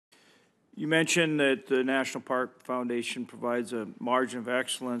You mentioned that the National Park Foundation provides a margin of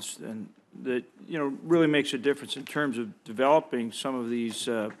excellence and that, really makes a difference in terms of developing some of these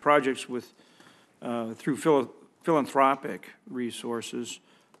projects with, through philanthropic resources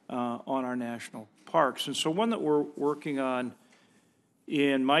on our national parks. And so one that we're working on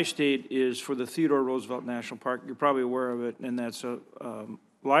in my state is for the Theodore Roosevelt National Park. You're probably aware of it, and that's a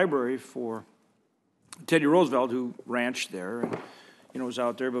library for Teddy Roosevelt, who ranched there and, was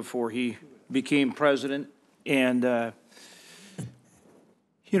out there before he became president. And, that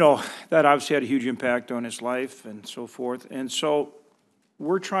obviously had a huge impact on his life and so forth. And so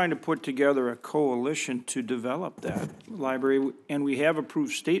we're trying to put together a coalition to develop that library, and we have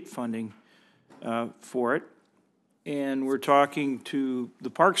approved state funding for it. And we're talking to the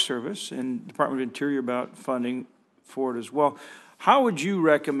Park Service and Department of Interior about funding for it as well. How would you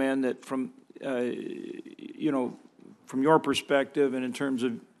recommend that from, from your perspective and in terms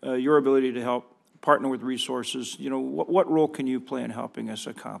of your ability to help partner with resources, what role can you play in helping us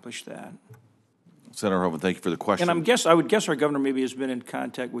accomplish that? Senator Hoeven, thank you for the question. And I would guess our governor maybe has been in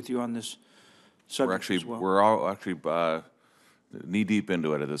contact with you on this subject as well. We're all actually knee-deep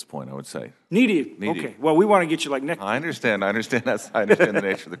into it at this point, I would say. Knee-deep? Okay. Well, we want to get you like next. I understand the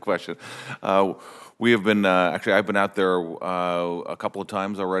nature of the question. We have been, I've been out there a couple of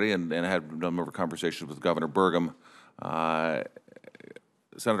times already and had a number of conversations with Governor Burgum.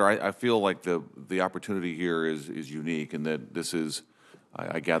 Senator, I feel like the opportunity here is unique in that this is,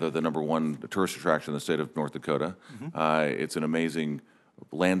 I gather, the #1 tourist attraction in the state of North Dakota. Mm-hmm. It's an amazing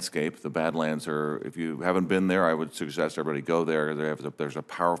landscape. The Badlands are, if you haven't been there, I would suggest everybody go there. There's a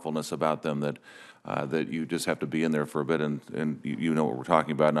powerfulness about them that you just have to be in there for a bit, and you know what we're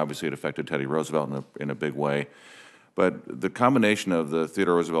talking about. And obviously, it affected Teddy Roosevelt in a big way. But the combination of the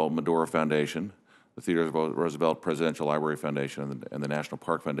Theodore Roosevelt Medora Foundation, the Theodore Roosevelt Presidential Library Foundation, and the National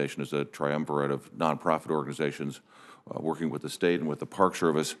Park Foundation is a triumvirate of nonprofit organizations working with the state and with the Park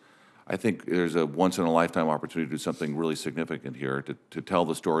Service. I think there's a once-in-a-lifetime opportunity to do something really significant here, to tell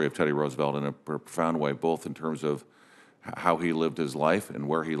the story of Teddy Roosevelt in a profound way, both in terms of how he lived his life and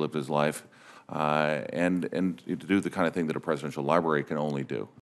where he lived his life, and to do the kind of thing that a presidential library can only do.